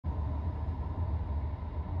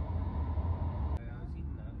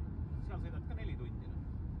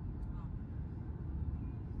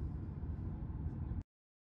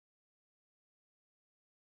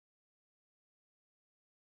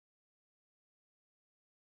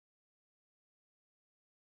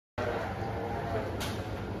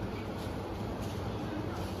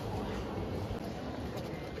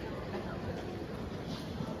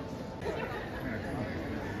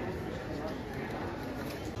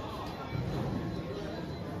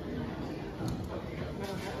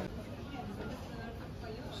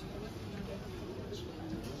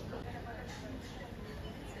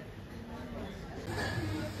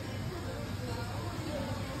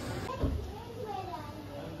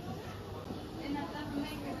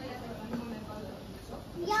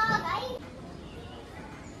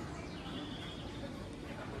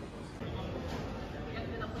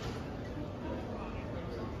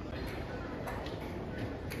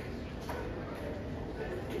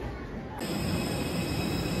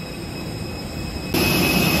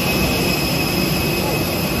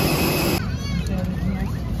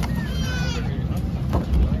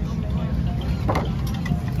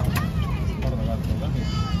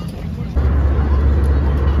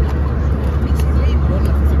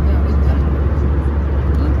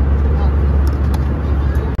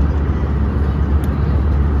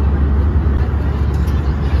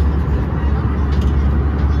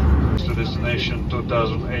destination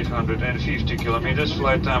 2,850 kilometers,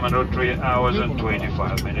 flight time under 3 hours and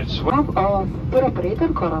 25 minutes. Of tour operator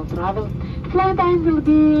Coral Travel. Flight time will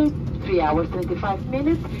be 3 hours 25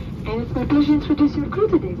 minutes, and it's my pleasure to introduce your crew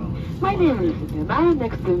today. My name is Nina,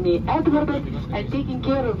 next to me Edward, and taking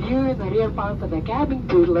care of you in the rear part of the cabin,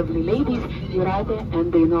 two lovely ladies, Yurate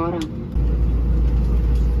and Dinora.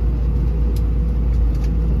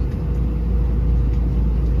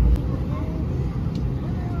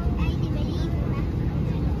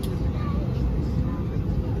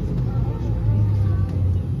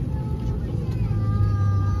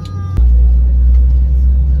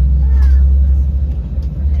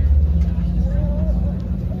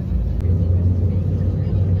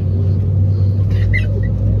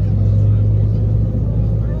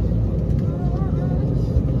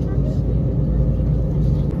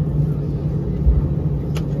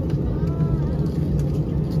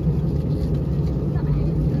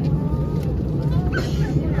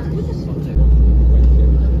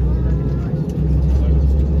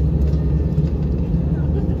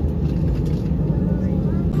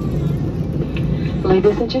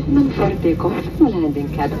 Ladies and gentlemen, for takeoff and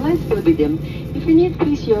landing, cabin lights will be dim. If you need,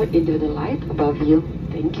 please your individual light above you.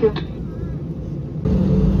 Thank you.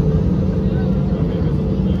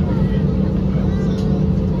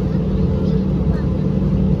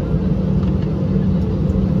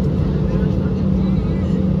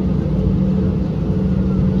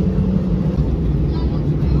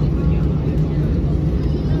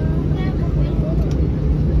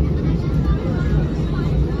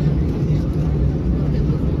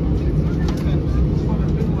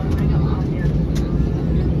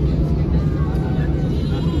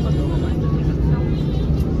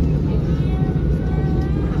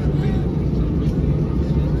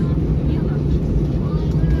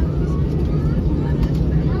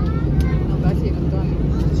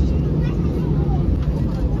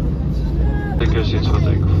 Take your seats for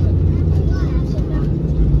takeoff.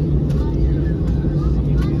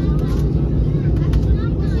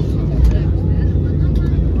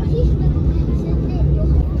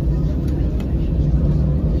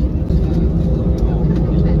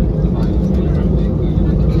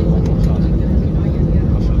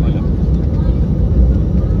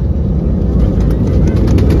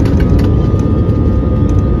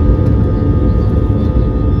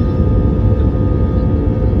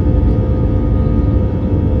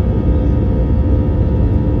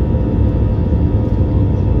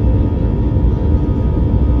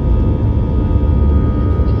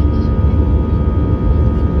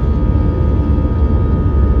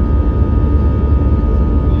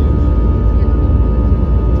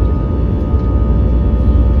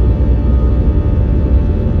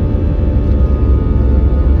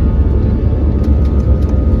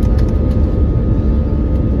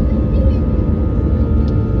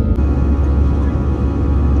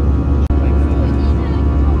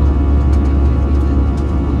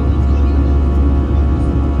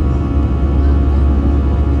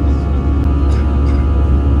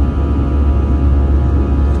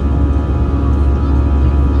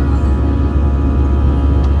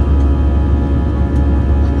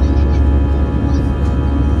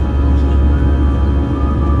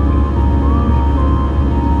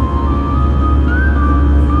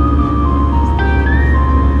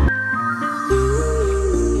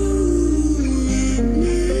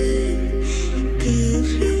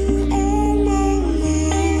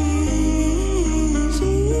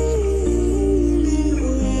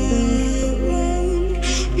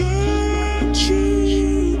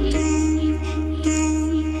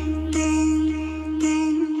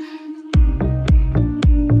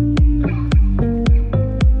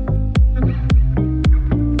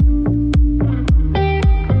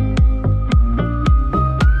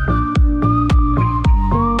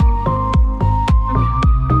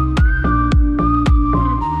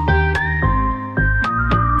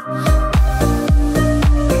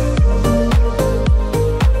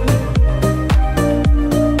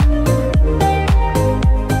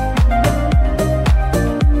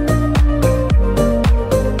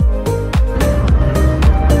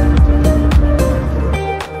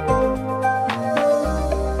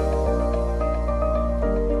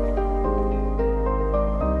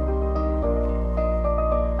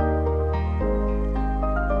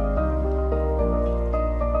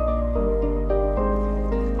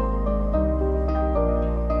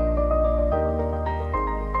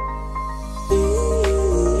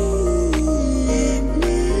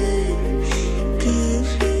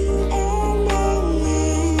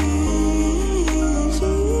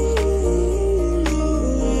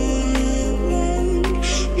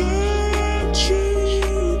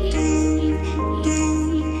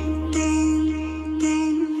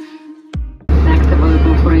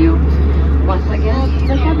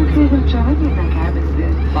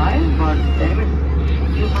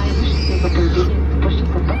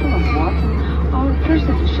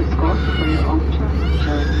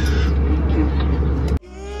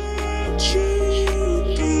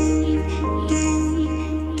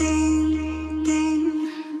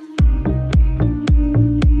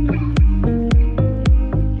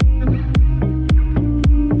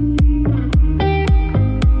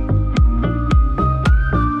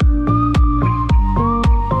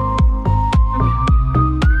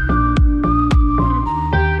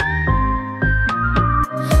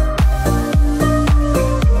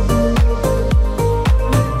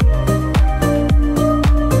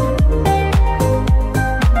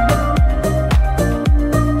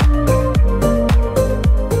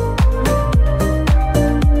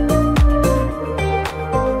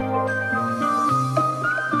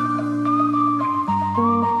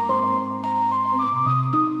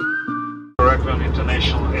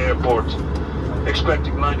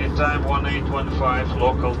 8:15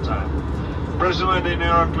 local time. Presently in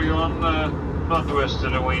Heraklion,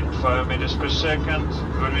 northwesterly wind 5 meters per second,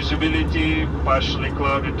 good visibility, partially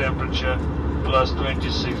cloudy temperature, plus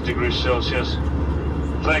 26 degrees Celsius.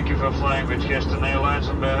 Thank you for flying with Heston Airlines.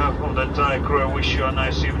 On behalf of the entire crew, I wish you a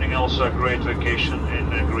nice evening, also a great vacation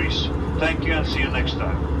in Greece. Thank you and see you next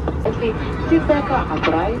time. Sit back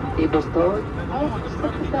upright, table stowed,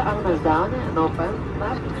 sit with the arms down and open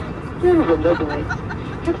left your window blades.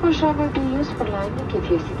 Headphone shower may be used for landing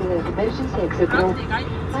if you sit in an emergency exit room.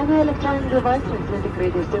 Any electronic device transmitting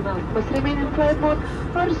radio signals must remain in flight mode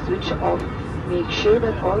or switch off. Make sure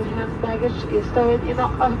that all hand baggage is stowed in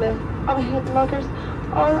overhead lockers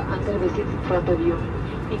or under the seat in front of you.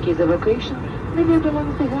 In case of evacuation, leave your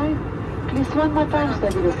belongings behind. Please one more time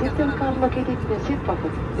study the seatbelt card located in the seat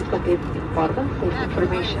pocket. It contains important safety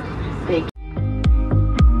information. Thank you.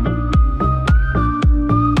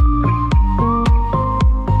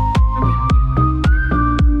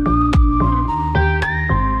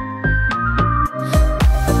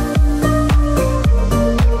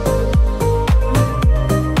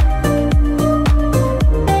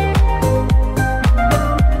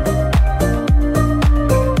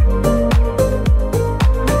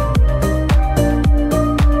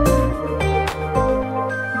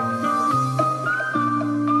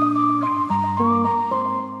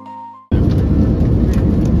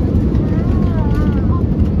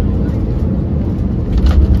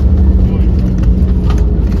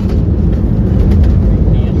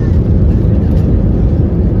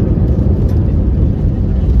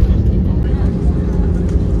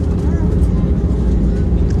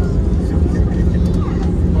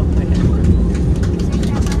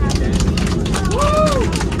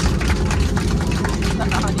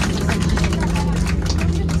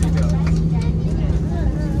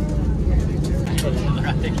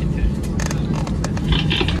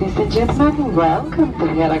 Ladies and gentlemen, welcome to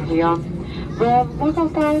Heraklion. The local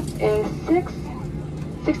time is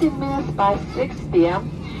 16 minutes past 6 p.m.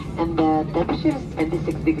 and the temperature is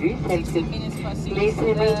 26 degrees Celsius. Please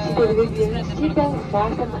remain seated with your seatbelt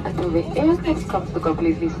fastened until the aircraft comes to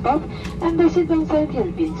completely stop and the seatbelt sign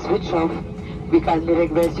has been switched off. We kindly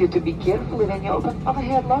request you to be careful when you open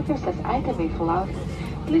overhead lockers as items may fall out.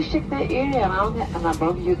 Please check the area around and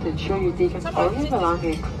above you to ensure you take all your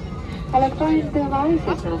belongings. Electronic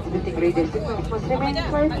devices transmitting radio signals must remain in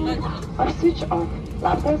flight mode or switch off.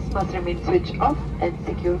 Laptops must remain switched off and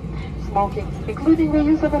secure. Smoking, including the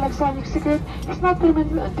use of electronic cigarette, is not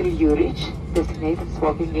permitted until you reach designated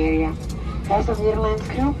smoking area. Heston Airlines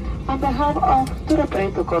crew, on behalf of tour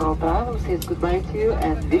operator Tll-Her Travel, says goodbye to you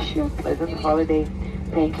and wish you a pleasant holiday.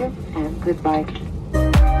 Thank you and goodbye.